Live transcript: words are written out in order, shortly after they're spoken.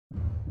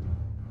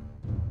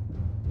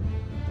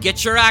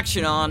Get your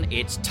action on.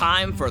 It's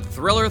time for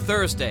Thriller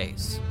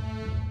Thursdays.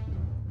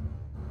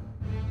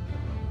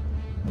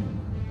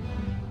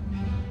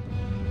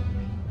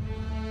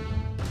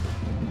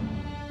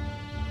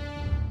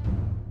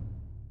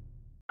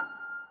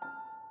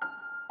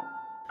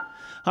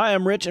 Hi,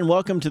 I'm Rich, and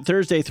welcome to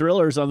Thursday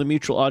Thrillers on the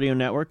Mutual Audio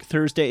Network.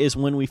 Thursday is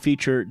when we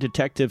feature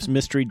detectives,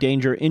 mystery,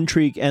 danger,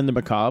 intrigue, and the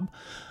macabre.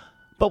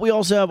 But we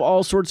also have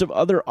all sorts of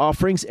other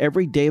offerings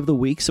every day of the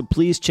week, so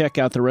please check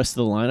out the rest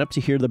of the lineup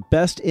to hear the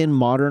best in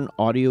modern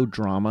audio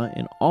drama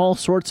and all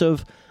sorts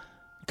of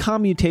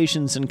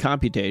commutations and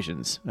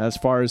computations. As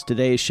far as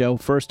today's show,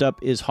 first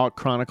up is Hawk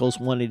Chronicles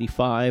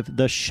 185,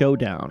 The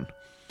Showdown.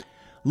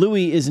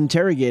 Louis is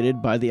interrogated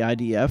by the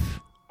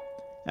IDF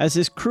as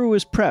his crew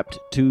is prepped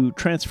to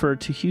transfer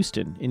to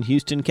Houston. In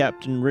Houston,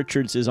 Captain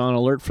Richards is on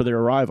alert for their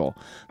arrival.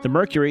 The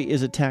Mercury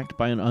is attacked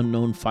by an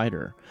unknown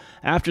fighter.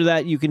 After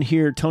that, you can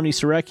hear Tony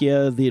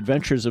Serecchia, The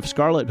Adventures of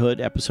Scarlet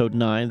Hood, Episode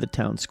 9, The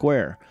Town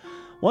Square.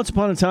 Once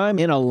upon a time,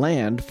 in a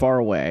land far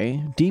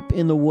away, deep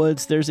in the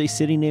woods, there's a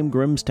city named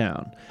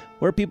Grimstown,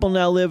 where people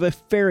now live a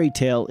fairy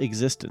tale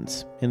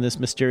existence. In this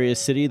mysterious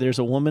city, there's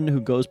a woman who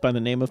goes by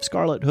the name of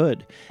Scarlet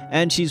Hood,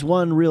 and she's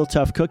one real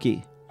tough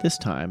cookie. This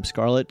time,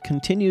 Scarlet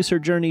continues her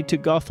journey to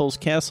Gothel's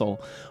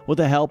castle with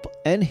the help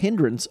and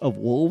hindrance of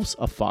wolves,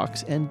 a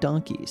fox, and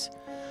donkeys.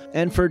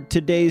 And for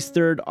today's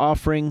third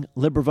offering,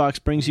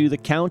 LibriVox brings you The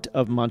Count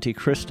of Monte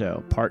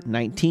Cristo, Part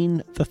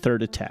 19, The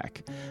Third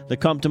Attack. The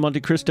Comte de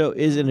Monte Cristo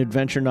is an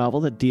adventure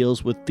novel that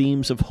deals with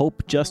themes of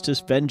hope,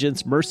 justice,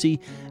 vengeance, mercy,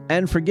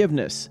 and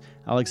forgiveness.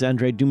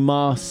 Alexandre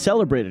Dumas'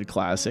 celebrated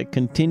classic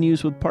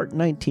continues with Part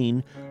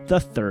 19, The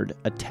Third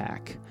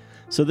Attack.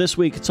 So this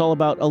week, it's all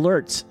about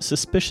alerts,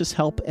 suspicious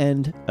help,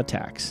 and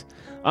attacks.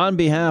 On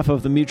behalf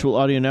of the Mutual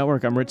Audio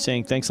Network, I'm Rich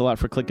saying thanks a lot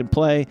for click and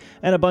play,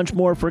 and a bunch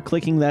more for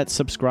clicking that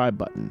subscribe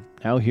button.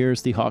 Now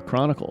here's the Hawk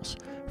Chronicles.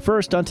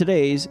 First on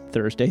today's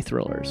Thursday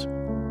Thrillers.